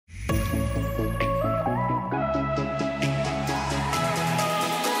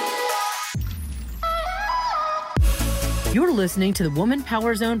You're listening to the Woman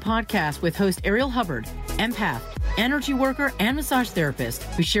Power Zone podcast with host Ariel Hubbard, empath, energy worker, and massage therapist.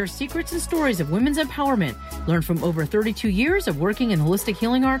 We share secrets and stories of women's empowerment, learn from over 32 years of working in holistic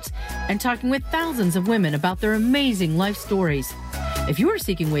healing arts, and talking with thousands of women about their amazing life stories. If you are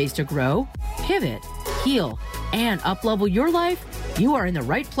seeking ways to grow, pivot, heal, and up-level your life, you are in the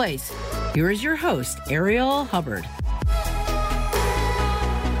right place. Here is your host, Ariel Hubbard.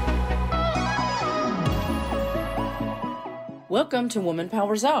 Welcome to Woman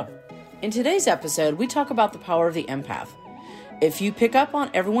Power Zone. In today's episode, we talk about the power of the empath. If you pick up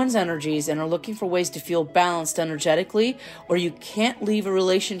on everyone's energies and are looking for ways to feel balanced energetically, or you can't leave a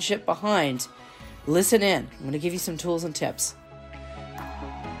relationship behind, listen in. I'm going to give you some tools and tips.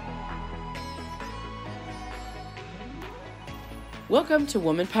 Welcome to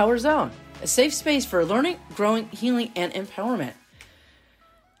Woman Power Zone, a safe space for learning, growing, healing, and empowerment.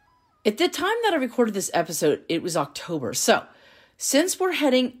 At the time that I recorded this episode, it was October. So, since we're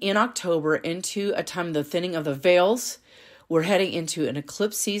heading in October into a time of the thinning of the veils, we're heading into an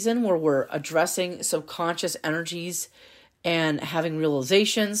eclipse season where we're addressing subconscious energies and having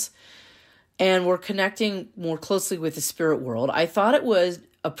realizations, and we're connecting more closely with the spirit world. I thought it was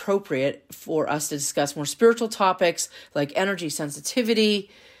appropriate for us to discuss more spiritual topics like energy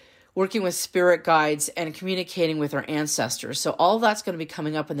sensitivity, working with spirit guides, and communicating with our ancestors. So all of that's going to be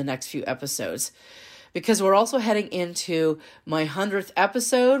coming up in the next few episodes. Because we're also heading into my 100th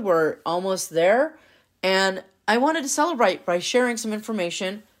episode. We're almost there. And I wanted to celebrate by sharing some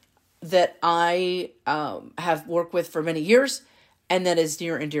information that I have worked with for many years and that is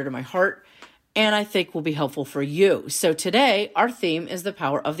near and dear to my heart and I think will be helpful for you. So today, our theme is the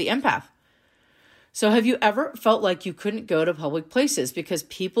power of the empath. So have you ever felt like you couldn't go to public places because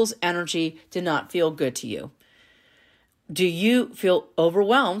people's energy did not feel good to you? Do you feel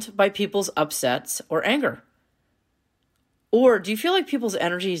overwhelmed by people's upsets or anger? Or do you feel like people's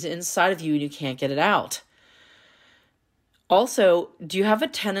energy is inside of you and you can't get it out? Also, do you have a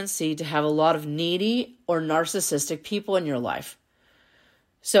tendency to have a lot of needy or narcissistic people in your life?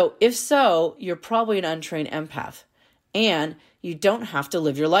 So if so, you're probably an untrained empath, and you don't have to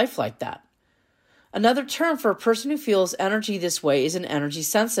live your life like that. Another term for a person who feels energy this way is an energy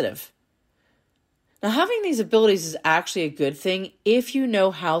sensitive. Now, having these abilities is actually a good thing if you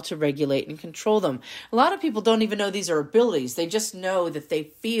know how to regulate and control them. A lot of people don't even know these are abilities. They just know that they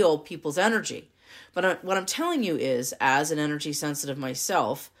feel people's energy. But what I'm telling you is, as an energy sensitive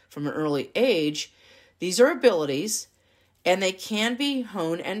myself from an early age, these are abilities, and they can be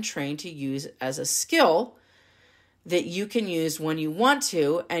honed and trained to use as a skill that you can use when you want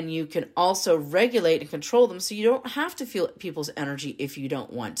to, and you can also regulate and control them so you don't have to feel people's energy if you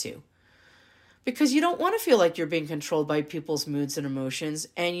don't want to. Because you don't want to feel like you're being controlled by people's moods and emotions,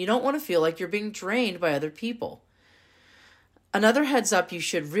 and you don't want to feel like you're being drained by other people. Another heads up you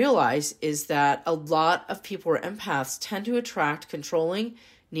should realize is that a lot of people who are empaths tend to attract controlling,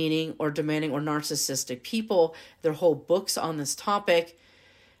 needing, or demanding, or narcissistic people. There are whole books on this topic.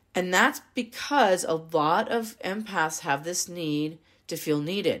 And that's because a lot of empaths have this need to feel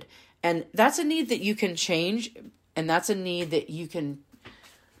needed. And that's a need that you can change, and that's a need that you can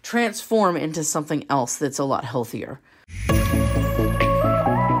transform into something else that's a lot healthier.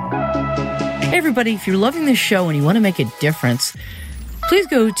 Hey everybody, if you're loving this show and you want to make a difference, please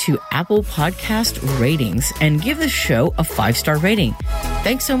go to Apple Podcast Ratings and give this show a 5-star rating.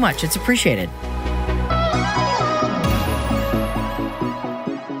 Thanks so much. It's appreciated.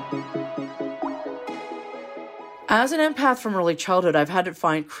 As an empath from early childhood, I've had to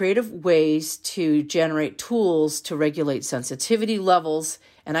find creative ways to generate tools to regulate sensitivity levels.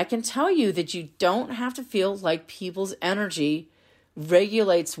 And I can tell you that you don't have to feel like people's energy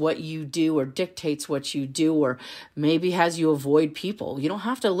regulates what you do or dictates what you do or maybe has you avoid people. You don't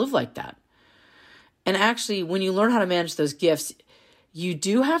have to live like that. And actually, when you learn how to manage those gifts, you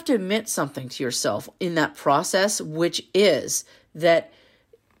do have to admit something to yourself in that process, which is that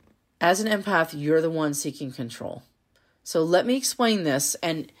as an empath, you're the one seeking control. So let me explain this,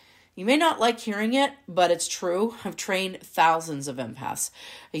 and you may not like hearing it, but it's true. I've trained thousands of empaths.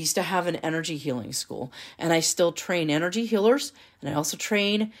 I used to have an energy healing school, and I still train energy healers, and I also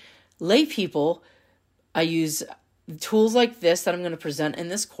train lay people. I use tools like this that I'm going to present in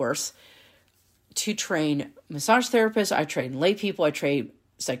this course to train massage therapists. I train lay people. I train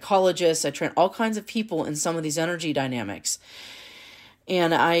psychologists. I train all kinds of people in some of these energy dynamics.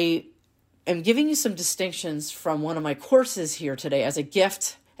 And I am giving you some distinctions from one of my courses here today as a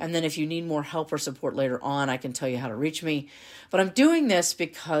gift. And then if you need more help or support later on, I can tell you how to reach me. But I'm doing this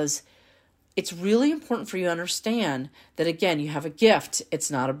because it's really important for you to understand that, again, you have a gift. It's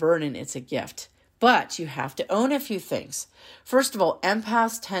not a burden, it's a gift. But you have to own a few things. First of all,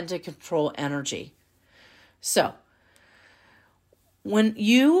 empaths tend to control energy. So, when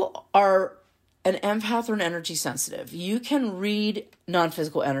you are an empath or an energy sensitive, you can read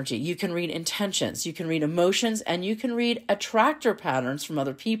non-physical energy. You can read intentions. You can read emotions, and you can read attractor patterns from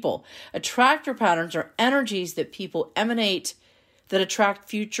other people. Attractor patterns are energies that people emanate that attract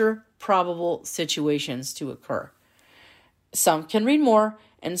future probable situations to occur. Some can read more,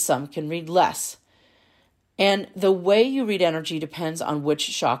 and some can read less. And the way you read energy depends on which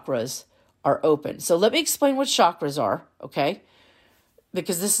chakras are open. So let me explain what chakras are, okay?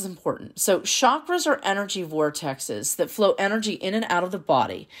 Because this is important. So chakras are energy vortexes that flow energy in and out of the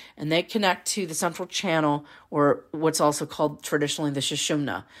body, and they connect to the central channel, or what's also called traditionally the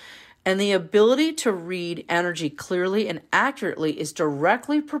Sushumna. And the ability to read energy clearly and accurately is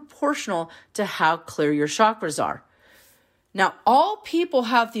directly proportional to how clear your chakras are. Now, all people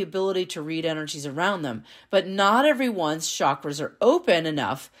have the ability to read energies around them, but not everyone's chakras are open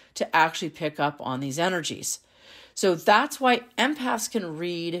enough to actually pick up on these energies. So that's why empaths can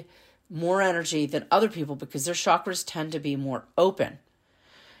read more energy than other people, because their chakras tend to be more open.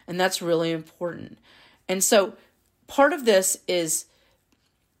 And that's really important. And so part of this is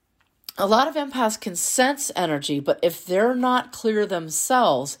a lot of empaths can sense energy, but if they're not clear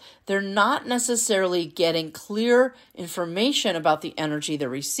themselves, they're not necessarily getting clear information about the energy they're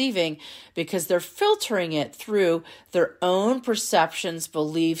receiving, because they're filtering it through their own perceptions,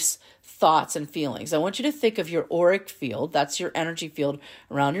 beliefs, thoughts, and feelings. I want you to think of your auric field. That's your energy field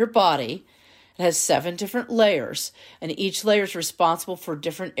around your body. It has 7 different layers, and each layer is responsible for a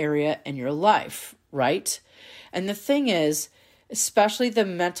different area in your life, right? And the thing is, especially the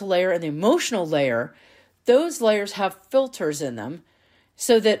mental layer and the emotional layer, those layers have filters in them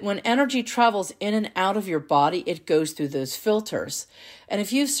so that when energy travels in and out of your body, it goes through those filters. And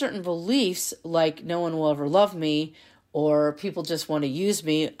if you have certain beliefs like no one will ever love me, or people just want to use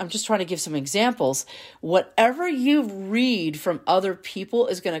me, I'm just trying to give some examples. Whatever you read from other people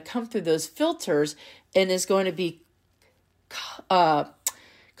is going to come through those filters and is going to be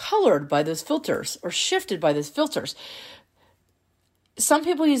colored by those filters or shifted by those filters. Some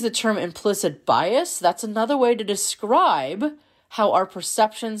people use the term implicit bias. That's another way to describe how our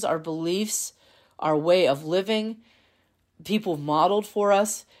perceptions, our beliefs, our way of living, people modeled for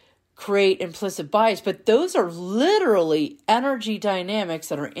us, create implicit bias. But those are literally energy dynamics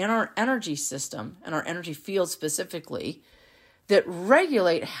that are in our energy system and our energy field specifically that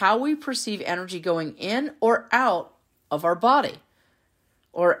regulate how we perceive energy going in or out of our body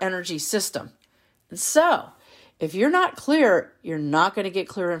or energy system. And so, if you're not clear, you're not going to get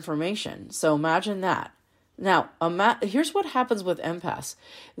clear information. So imagine that. Now, here's what happens with empaths.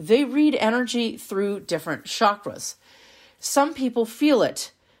 They read energy through different chakras. Some people feel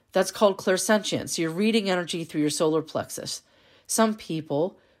it. That's called clairsentience. You're reading energy through your solar plexus. Some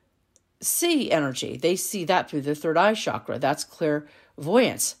people see energy. They see that through the third eye chakra. That's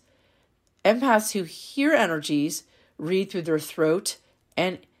clairvoyance. Empaths who hear energies read through their throat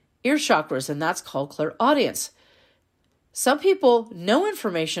and ear chakras, and that's called clairaudience. Some people know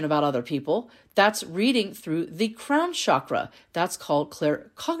information about other people. That's reading through the crown chakra. That's called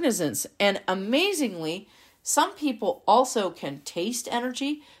claircognizance. And amazingly, some people also can taste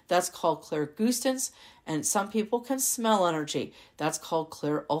energy. That's called clairgustance. And some people can smell energy. That's called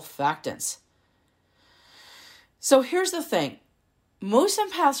clairolfactance. So here's the thing. Most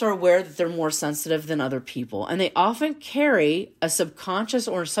empaths are aware that they're more sensitive than other people, and they often carry a subconscious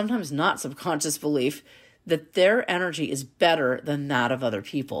or sometimes not subconscious belief that their energy is better than that of other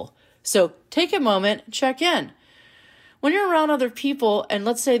people. So take a moment, check in. When you're around other people, and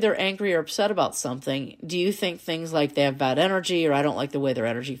let's say they're angry or upset about something, do you think things like they have bad energy, or I don't like the way their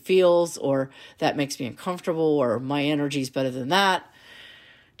energy feels, or that makes me uncomfortable, or my energy is better than that?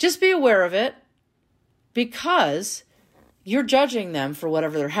 Just be aware of it, because you're judging them for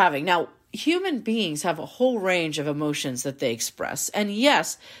whatever they're having. Now, human beings have a whole range of emotions that they express. And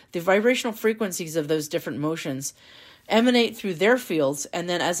yes, the vibrational frequencies of those different emotions emanate through their fields. And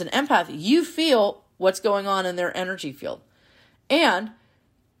then as an empath, you feel what's going on in their energy field. And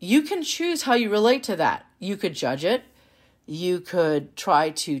you can choose how you relate to that. You could judge it. You could try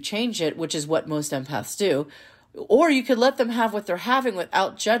to change it, which is what most empaths do. Or you could let them have what they're having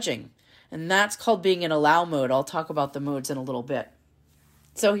without judging. And that's called being in allow mode. I'll talk about the modes in a little bit.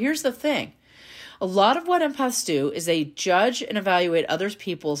 So here's the thing. A lot of what empaths do is they judge and evaluate other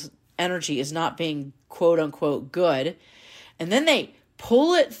people's energy as not being quote unquote good. And then they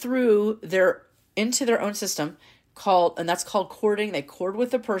pull it through into their own system and that's called cording. They cord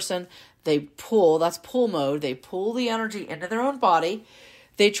with the person. They pull, that's pull mode. They pull the energy into their own body.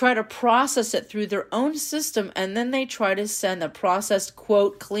 They try to process it through their own system, and then they try to send the processed,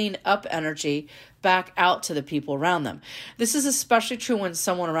 quote, clean up energy back out to the people around them. This is especially true when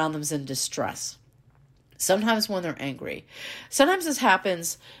someone around them is in distress. Sometimes when they're angry. Sometimes this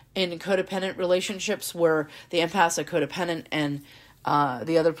happens in codependent relationships where the empath's a codependent and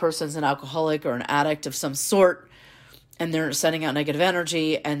the other person's an alcoholic or an addict of some sort, and they're sending out negative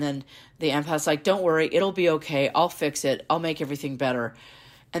energy, and then the empath's like, don't worry, it'll be okay, I'll fix it, I'll make everything better.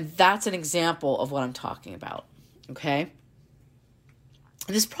 And that's an example of what I'm talking about, okay?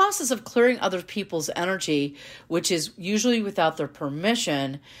 And this process of clearing other people's energy, which is usually without their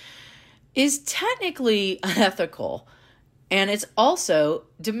permission, is technically unethical, and it's also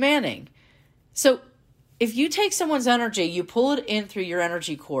demanding. So if you take someone's energy, you pull it in through your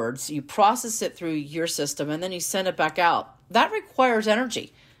energy cords, you process it through your system, and then you send it back out, that requires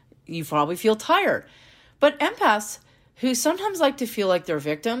energy. You probably feel tired. But empaths, who sometimes like to feel like they're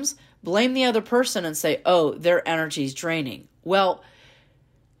victims, blame the other person and say, oh, their energy's draining. Well,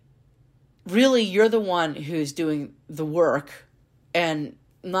 really, you're the one who's doing the work, and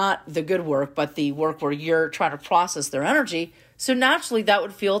not the good work, but the work where you're trying to process their energy. So naturally, that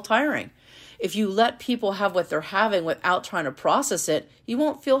would feel tiring. If you let people have what they're having without trying to process it, you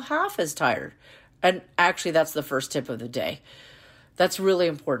won't feel half as tired. And actually, that's the first tip of the day. That's really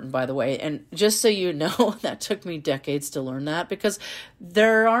important, by the way. And just so you know, that took me decades to learn that, because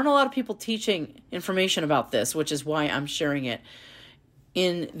there aren't a lot of people teaching information about this, which is why I'm sharing it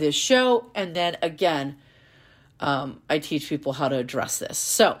in this show. And then again, I teach people how to address this.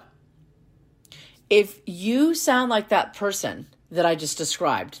 So if you sound like that person that I just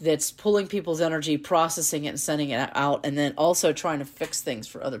described, that's pulling people's energy, processing it and sending it out, and then also trying to fix things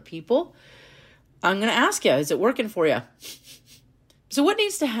for other people, I'm going to ask you, is it working for you? So what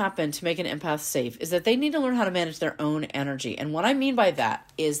needs to happen to make an empath safe is that they need to learn how to manage their own energy. And what I mean by that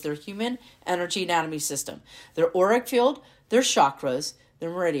is their human energy anatomy system, their auric field, their chakras, their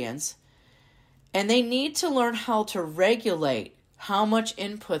meridians, and they need to learn how to regulate how much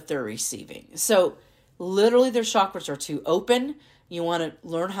input they're receiving. So literally their chakras are too open. You want to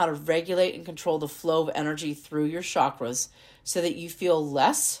learn how to regulate and control the flow of energy through your chakras so that you feel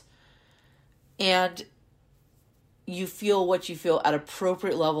less and you feel what you feel at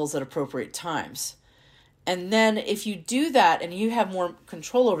appropriate levels at appropriate times. And then if you do that and you have more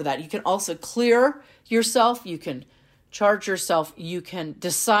control over that, you can also clear yourself, you can charge yourself, you can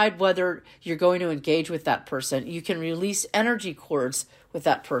decide whether you're going to engage with that person, you can release energy cords with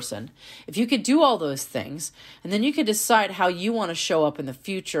that person. If you could do all those things, and then you could decide how you want to show up in the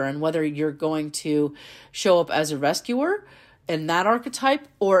future and whether you're going to show up as a rescuer in that archetype,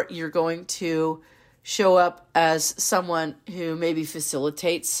 or you're going to show up as someone who maybe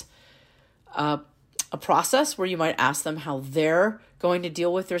facilitates a process where you might ask them how they're going to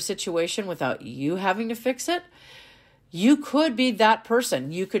deal with their situation without you having to fix it. You could be that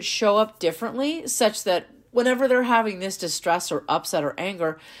person. You could show up differently such that whenever they're having this distress or upset or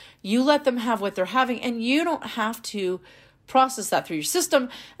anger, you let them have what they're having and you don't have to process that through your system.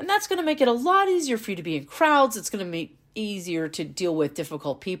 And that's going to make it a lot easier for you to be in crowds. It's going to make easier to deal with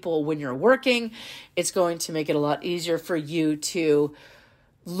difficult people when you're working. It's going to make it a lot easier for you to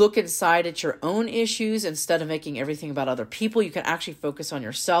look inside at your own issues instead of making everything about other people. You can actually focus on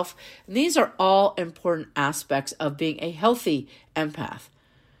yourself. And these are all important aspects of being a healthy empath.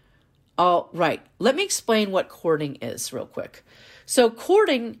 All right, let me explain what courting is real quick. So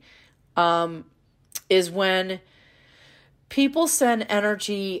courting is when people send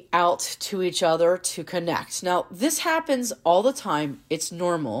energy out to each other to connect. Now, this happens all the time. It's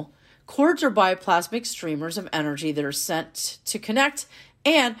normal. Cords are bioplasmic streamers of energy that are sent to connect.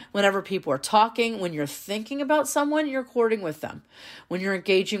 And whenever people are talking, when you're thinking about someone, you're courting with them. When you're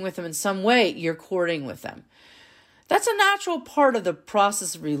engaging with them in some way, you're courting with them. That's a natural part of the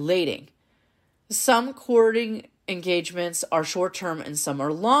process of relating. Some courting engagements are short-term and some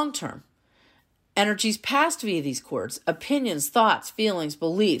are long-term. Energies passed via these cords, opinions, thoughts, feelings,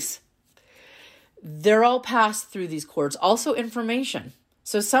 beliefs. They're all passed through these cords. Also information.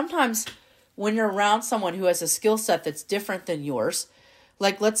 So sometimes when you're around someone who has a skill set that's different than yours,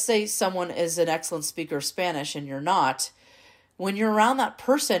 like let's say someone is an excellent speaker of Spanish and you're not, when you're around that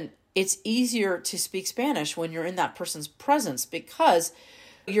person, it's easier to speak Spanish when you're in that person's presence because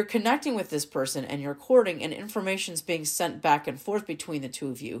you're connecting with this person and you're courting and information's being sent back and forth between the two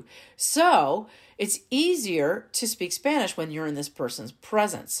of you. So it's easier to speak Spanish when you're in this person's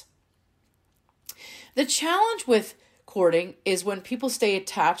presence. The challenge with courting is when people stay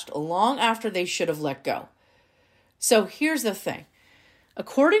attached long after they should have let go. So here's the thing. A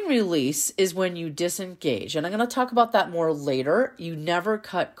cording release is when you disengage. And I'm going to talk about that more later. You never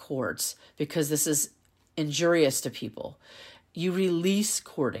cut cords because this is injurious to people. You release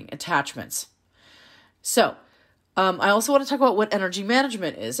cording, attachments. So, I also want to talk about what energy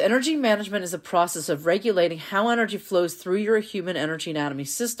management is. Energy management is a process of regulating how energy flows through your human energy anatomy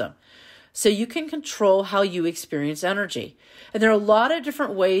system, so you can control how you experience energy. And there are a lot of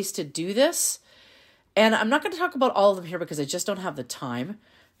different ways to do this. And I'm not going to talk about all of them here because I just don't have the time,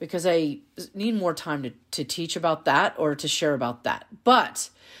 because I need more time to teach about that or to share about that. But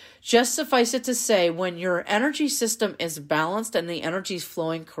just suffice it to say, when your energy system is balanced and the energy is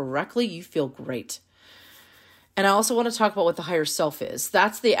flowing correctly, you feel great. And I also want to talk about what the higher self is.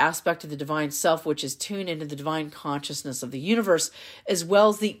 That's the aspect of the divine self, which is tuned into the divine consciousness of the universe, as well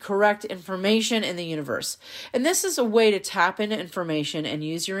as the correct information in the universe. And this is a way to tap into information and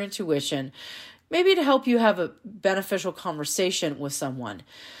use your intuition, maybe to help you have a beneficial conversation with someone,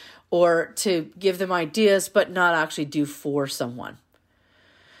 or to give them ideas, but not actually do for someone.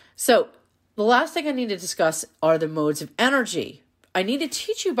 So the last thing I need to discuss are the modes of energy. I need to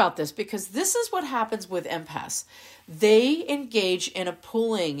teach you about this because this is what happens with empaths. They engage in a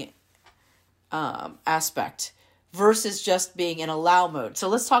pulling aspect versus just being in allow mode. So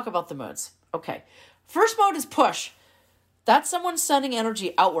let's talk about the modes. Okay. First mode is push. That's someone sending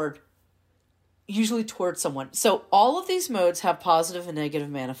energy outward, usually towards someone. So all of these modes have positive and negative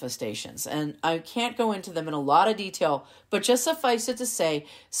manifestations, and I can't go into them in a lot of detail, but just suffice it to say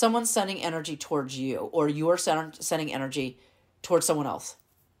someone's sending energy towards you, or you're sending energy towards someone else.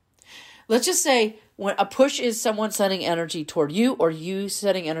 Let's just say when a push is someone sending energy toward you, or you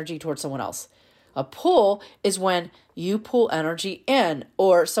sending energy towards someone else. A pull is when you pull energy in,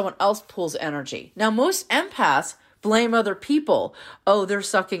 or someone else pulls energy. Now, most empaths blame other people. Oh, they're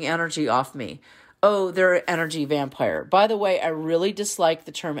sucking energy off me. Oh, they're an energy vampire. By the way, I really dislike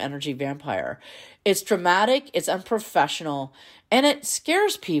the term energy vampire. It's dramatic, it's unprofessional, and it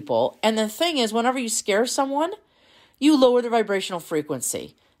scares people. And the thing is, whenever you scare someone, you lower the vibrational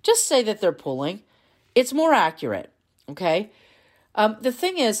frequency. Just say that they're pulling. It's more accurate, okay? The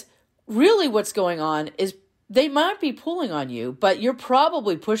thing is, really what's going on is they might be pulling on you, but you're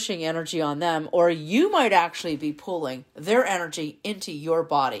probably pushing energy on them, or you might actually be pulling their energy into your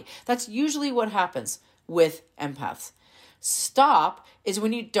body. That's usually what happens with empaths. Stop is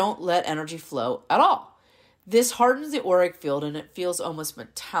when you don't let energy flow at all. This hardens the auric field and it feels almost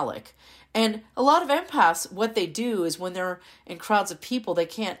metallic. And a lot of empaths, what they do is when they're in crowds of people, they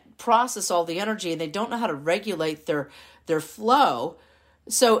can't process all the energy and they don't know how to regulate their flow.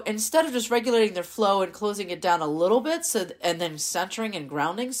 So instead of just regulating their flow and closing it down a little bit, and then centering and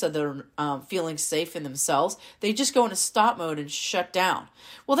grounding so they're feeling safe in themselves, they just go into stop mode and shut down.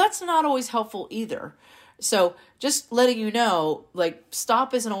 Well, that's not always helpful either. So just letting you know, like,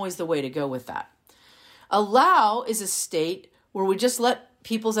 stop isn't always the way to go with that. Allow is a state where we just let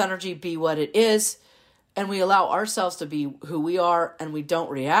people's energy be what it is, and we allow ourselves to be who we are, and we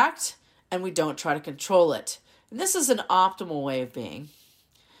don't react, and we don't try to control it. And this is an optimal way of being.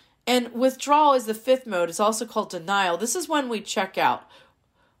 And withdrawal is the fifth mode. It's also called denial. This is when we check out,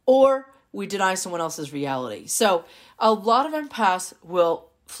 or we deny someone else's reality. So a lot of empaths will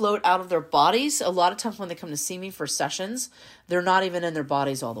float out of their bodies. A lot of times when they come to see me for sessions, they're not even in their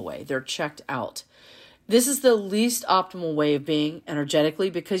bodies all the way. They're checked out. This is the least optimal way of being energetically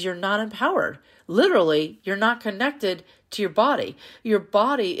because you're not empowered. Literally, you're not connected to your body. Your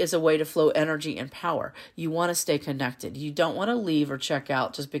body is a way to flow energy and power. You want to stay connected. You don't want to leave or check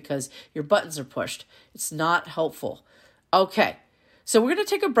out just because your buttons are pushed. It's not helpful. Okay, so we're going to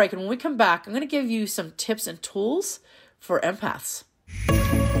take a break, and when we come back, I'm going to give you some tips and tools for empaths.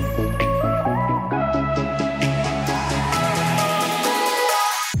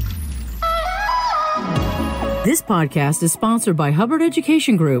 This podcast is sponsored by Hubbard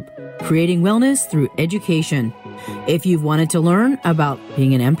Education Group, creating wellness through education. If you've wanted to learn about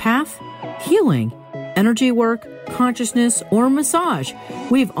being an empath, healing, energy work, consciousness, or massage,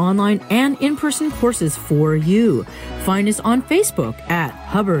 we have online and in-person courses for you. Find us on Facebook at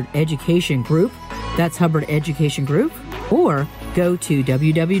Hubbard Education Group. That's Hubbard Education Group. Or go to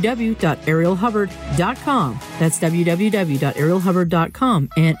www.arielhubbard.com. That's www.arielhubbard.com.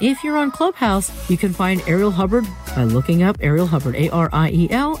 And if you're on Clubhouse, you can find Ariel Hubbard by looking up Ariel Hubbard,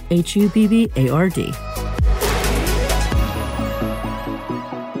 ArielHubbard.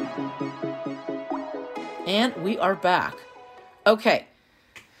 And we are back. Okay.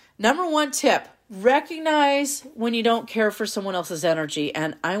 Number one tip, recognize when you don't care for someone else's energy.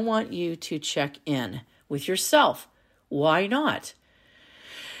 And I want you to check in with yourself. Why not?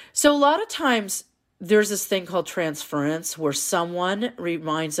 So a lot of times there's this thing called transference where someone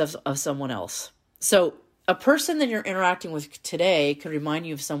reminds us of someone else. So a person that you're interacting with today could remind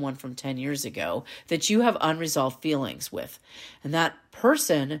you of someone from 10 years ago that you have unresolved feelings with. And that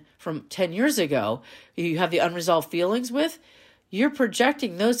person from 10 years ago, you have the unresolved feelings with, you're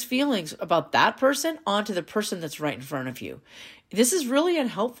projecting those feelings about that person onto the person that's right in front of you. This is really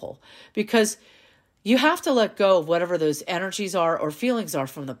unhelpful because you have to let go of whatever those energies are or feelings are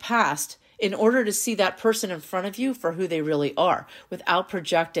from the past in order to see that person in front of you for who they really are without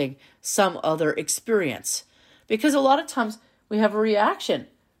projecting some other experience. Because a lot of times we have a reaction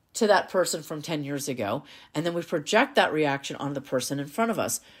to that person from 10 years ago, and then we project that reaction on the person in front of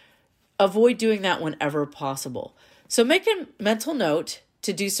us. Avoid doing that whenever possible. So make a mental note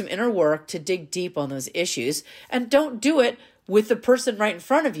to do some inner work to dig deep on those issues, and don't do it with the person right in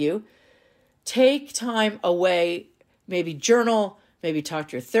front of you. Take time away, maybe journal, maybe talk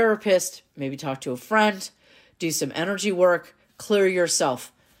to your therapist, maybe talk to a friend, do some energy work, clear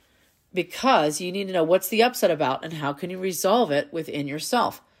yourself, because you need to know what's the upset about and how can you resolve it within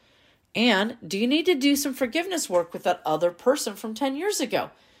yourself. And do you need to do some forgiveness work with that other person from 10 years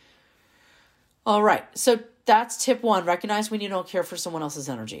ago? All right, so that's tip 1. Recognize when you don't care for someone else's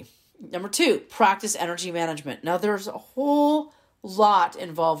energy. Number 2, practice energy management. Now, there's a whole lot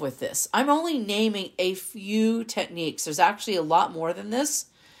involved with this. I'm only naming a few techniques. There's actually a lot more than this.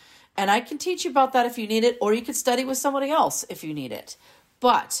 And I can teach you about that if you need it, or you could study with somebody else if you need it.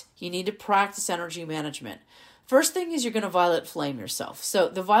 But you need to practice energy management. First thing is you're going to violet flame yourself. So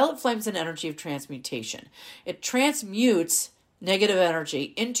the violet flame is an energy of transmutation. It transmutes negative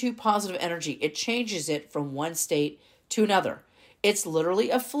energy into positive energy. It changes it from one state to another. It's literally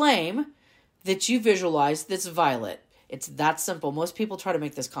a flame that you visualize that's violet. It's that simple. Most people try to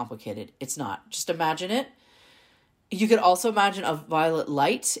make this complicated. It's not. Just imagine it. You could also imagine a violet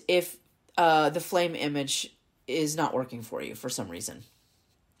light if the flame image is not working for you for some reason.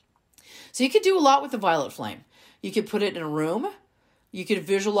 So you could do a lot with the violet flame. You could put it in a room. You could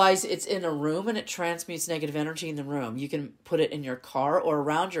visualize it's in a room and it transmutes negative energy in the room. You can put it in your car or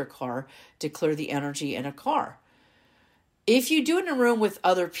around your car to clear the energy in a car. If you do it in a room with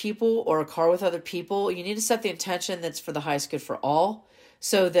other people or a car with other people, you need to set the intention that's for the highest good for all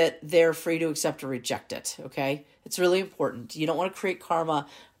so that they're free to accept or reject it, okay? It's really important. You don't want to create karma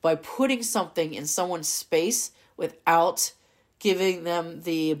by putting something in someone's space without giving them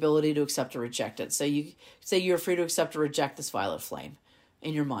the ability to accept or reject it. So you say you're free to accept or reject this violet flame.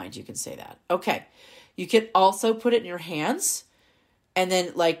 In your mind, you can say that. Okay. You can also put it in your hands. And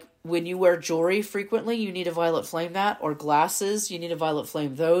then like when you wear jewelry frequently, you need to violet flame that, or glasses, you need to violet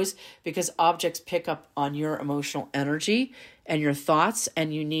flame those because objects pick up on your emotional energy and your thoughts,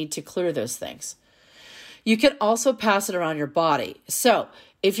 and you need to clear those things. You can also pass it around your body. So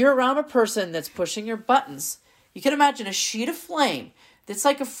if you're around a person that's pushing your buttons, you can imagine a sheet of flame that's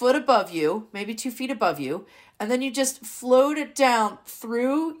like a foot above you, maybe 2 feet above you, and then you just float it down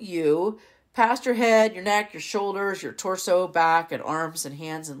through you, past your head, your neck, your shoulders, your torso, back, and arms, and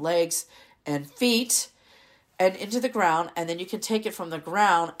hands, and legs, and feet, and into the ground. And then you can take it from the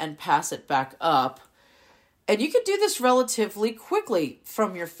ground and pass it back up. And you can do this relatively quickly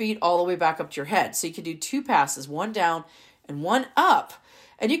from your feet all the way back up to your head. So you can do 2 passes, one down and one up.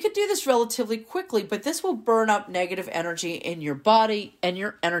 And you can do this relatively quickly, but this will burn up negative energy in your body and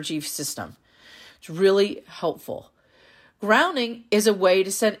your energy system. It's really helpful. Grounding is a way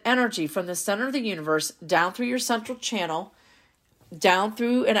to send energy from the center of the universe down through your central channel, down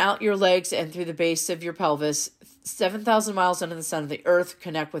through and out your legs and through the base of your pelvis, 7,000 miles into the center of the earth,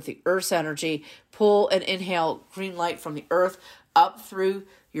 connect with the earth's energy, pull and inhale green light from the earth up through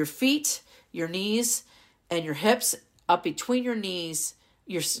your feet, your knees, and your hips, up between your knees,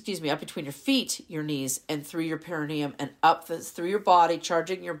 up between your feet, your knees, and through your perineum, and up through your body,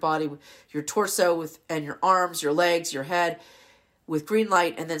 charging your body, your torso and your arms, your legs, your head with green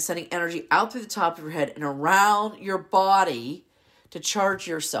light, and then sending energy out through the top of your head and around your body to charge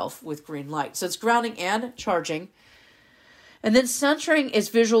yourself with green light. So it's grounding and charging. And then centering is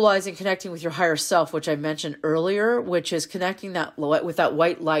visualizing connecting with your higher self, which I mentioned earlier, which is connecting that with that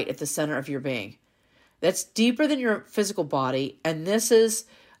white light at the center of your being. That's deeper than your physical body, and this is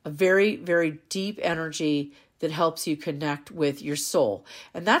a very, very deep energy that helps you connect with your soul.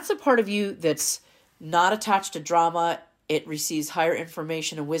 And that's a part of you that's not attached to drama. It receives higher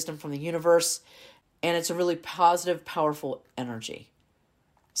information and wisdom from the universe, and it's a really positive, powerful energy.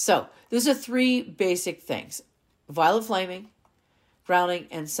 So those are 3 basic things: violet flaming, grounding,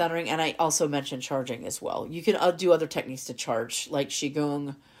 and centering. And I also mentioned charging as well. You can do other techniques to charge, like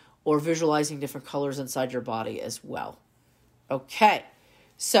Qigong, or visualizing different colors inside your body as well. Okay,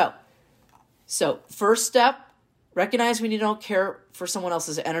 so So first step, recognize when you don't care for someone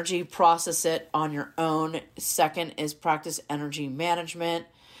else's energy, process it on your own. Second is practice energy management.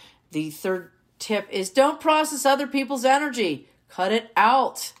 The third tip is don't process other people's energy. Cut it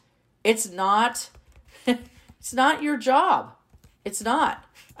out. It's not your job. It's not.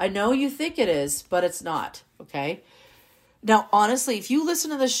 I know you think it is, but it's not, okay? Now, honestly, if you listen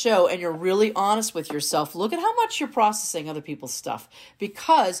to this show and you're really honest with yourself, look at how much you're processing other people's stuff,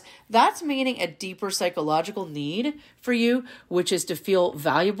 because that's meaning a deeper psychological need for you, which is to feel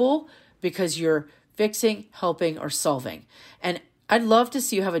valuable because you're fixing, helping, or solving. And I'd love to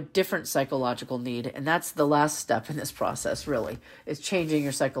see you have a different psychological need, and that's the last step in this process, really, is changing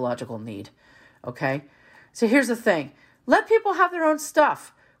your psychological need, okay? So here's the thing. Let people have their own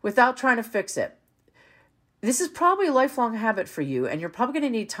stuff without trying to fix it. This is probably a lifelong habit for you, and you're probably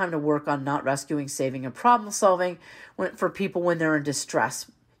going to need time to work on not rescuing, saving, and problem solving for people when they're in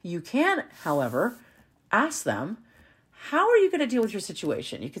distress. You can, however, ask them, how are you going to deal with your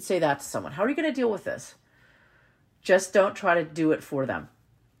situation? You could say that to someone. How are you going to deal with this? Just don't try to do it for them.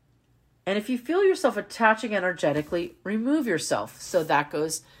 And if you feel yourself attaching energetically, remove yourself. So that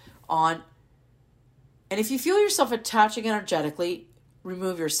goes on. And if you feel yourself attaching energetically,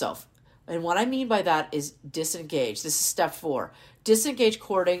 remove yourself. And what I mean by that is disengage. This is step 4. Disengage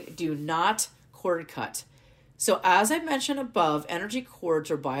cording. Do not cord cut. So as I mentioned above, energy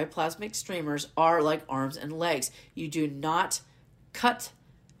cords or bioplasmic streamers are like arms and legs. You do not cut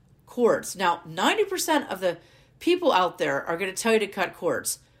cords. Now, 90% of the people out there are going to tell you to cut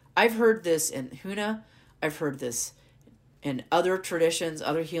cords. I've heard this in Huna. I've heard this in other traditions,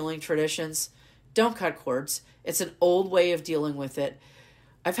 other healing traditions. Don't cut cords. It's an old way of dealing with it.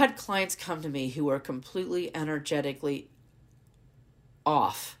 I've had clients come to me who are completely energetically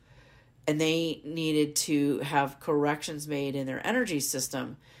off, and they needed to have corrections made in their energy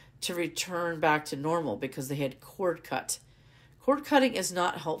system to return back to normal because they had cord cut. Cord cutting is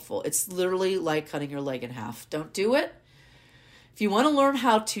not helpful. It's literally like cutting your leg in half. Don't do it. If you want to learn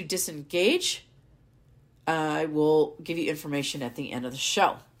how to disengage, I will give you information at the end of the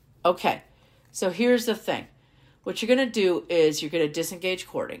show. Okay, so here's the thing. What you're going to do is you're going to disengage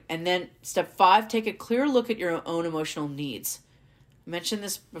cording. And then step 5, take a clear look at your own emotional needs. I mentioned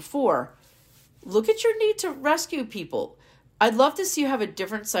this before. Look at your need to rescue people. I'd love to see you have a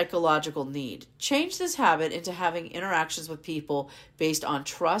different psychological need. Change this habit into having interactions with people based on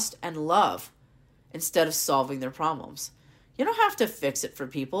trust and love instead of solving their problems. You don't have to fix it for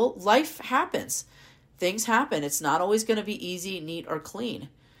people. Life happens. Things happen. It's not always going to be easy, neat, or clean.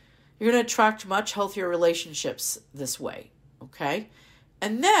 You're going to attract much healthier relationships this way, okay?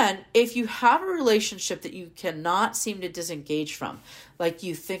 And then if you have a relationship that you cannot seem to disengage from, like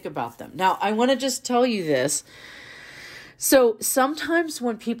you think about them. Now, I want to just tell you this. So sometimes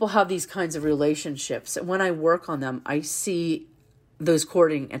when people have these kinds of relationships, when I work on them, I see those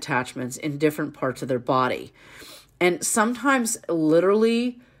cording attachments in different parts of their body. And sometimes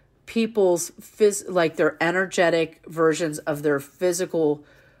literally people's like their energetic versions of their physical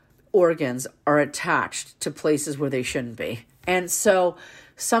organs are attached to places where they shouldn't be. And so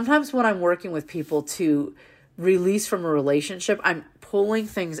sometimes when I'm working with people to release from a relationship, I'm pulling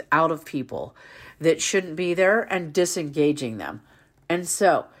things out of people that shouldn't be there and disengaging them. And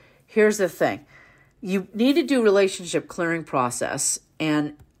so here's the thing. You need to do relationship clearing process.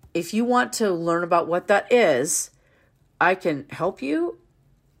 And if you want to learn about what that is, I can help you.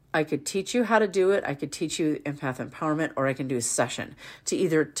 I could teach you how to do it. I could teach you empath empowerment, or I can do a session to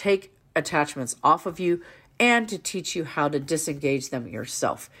either take attachments off of you and to teach you how to disengage them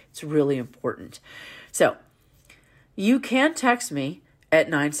yourself. It's really important. So you can text me at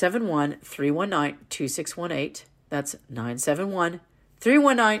 971-319-2618. That's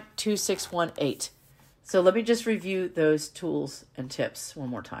 971-319-2618. So let me just review those tools and tips one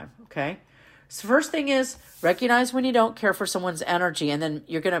more time, okay? So first thing is recognize when you don't care for someone's energy, and then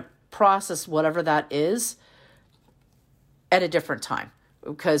you're going to process whatever that is at a different time,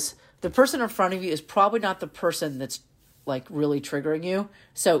 because the person in front of you is probably not the person that's like really triggering you.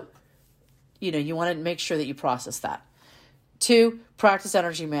 So, you want to make sure that you process that. 2, practice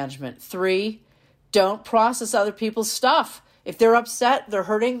energy management. 3, don't process other people's stuff. If they're upset, they're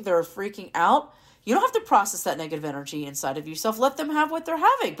hurting, they're freaking out, you don't have to process that negative energy inside of yourself. Let them have what they're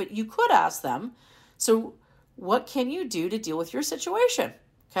having, but you could ask them, so what can you do to deal with your situation?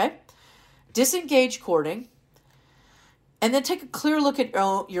 Okay? Disengage cording, and then take a clear look at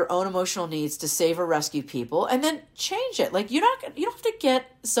your own emotional needs to save or rescue people, and then change it. Like you don't have to get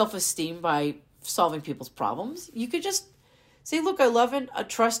self-esteem by solving people's problems. You could just say, look, I love and I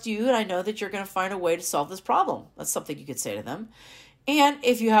trust you, and I know that you're going to find a way to solve this problem. That's something you could say to them. And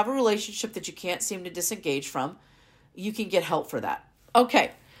if you have a relationship that you can't seem to disengage from, you can get help for that.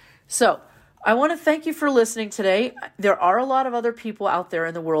 Okay, so I want to thank you for listening today. There are a lot of other people out there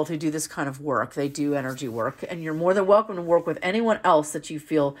in the world who do this kind of work. They do energy work, and you're more than welcome to work with anyone else that you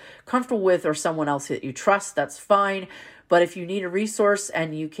feel comfortable with or someone else that you trust. That's fine. But if you need a resource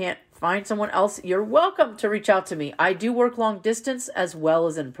and you can't find someone else, you're welcome to reach out to me. I do work long distance as well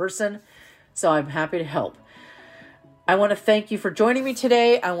as in person, so I'm happy to help. I want to thank you for joining me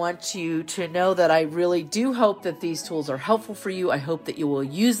today. I want you to know that I really do hope that these tools are helpful for you. I hope that you will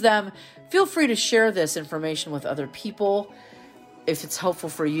use them. Feel free to share this information with other people. If it's helpful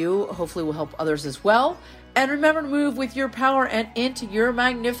for you, hopefully will help others as well. And remember to move with your power and into your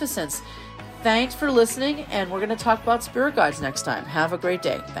magnificence. Thanks for listening, and we're going to talk about spirit guides next time. Have a great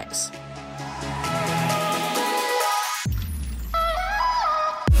day. Thanks.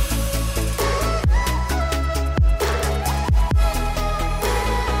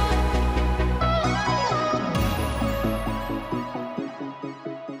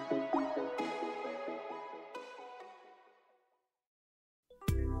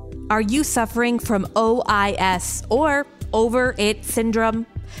 Are you suffering from OIS or over it syndrome?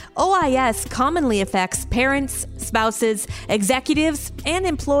 OIS commonly affects parents, spouses, executives, and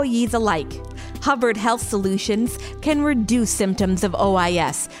employees alike. Hubbard Health Solutions can reduce symptoms of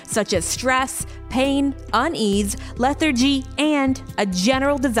OIS, such as stress, pain, unease, lethargy, and a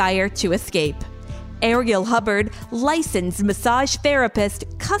general desire to escape. Ariel Hubbard, licensed massage therapist,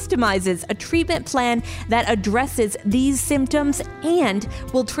 customizes a treatment plan that addresses these symptoms and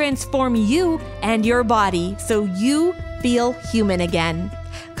will transform you and your body so you feel human again.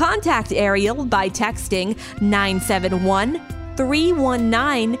 Contact Ariel by texting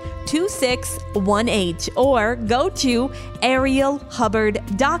 971-319-2618 or go to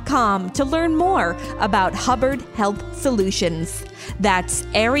arielhubbard.com to learn more about Hubbard Health Solutions. That's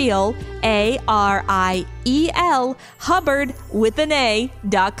Ariel, ARIEL, Hubbard with an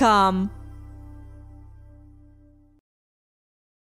A.com.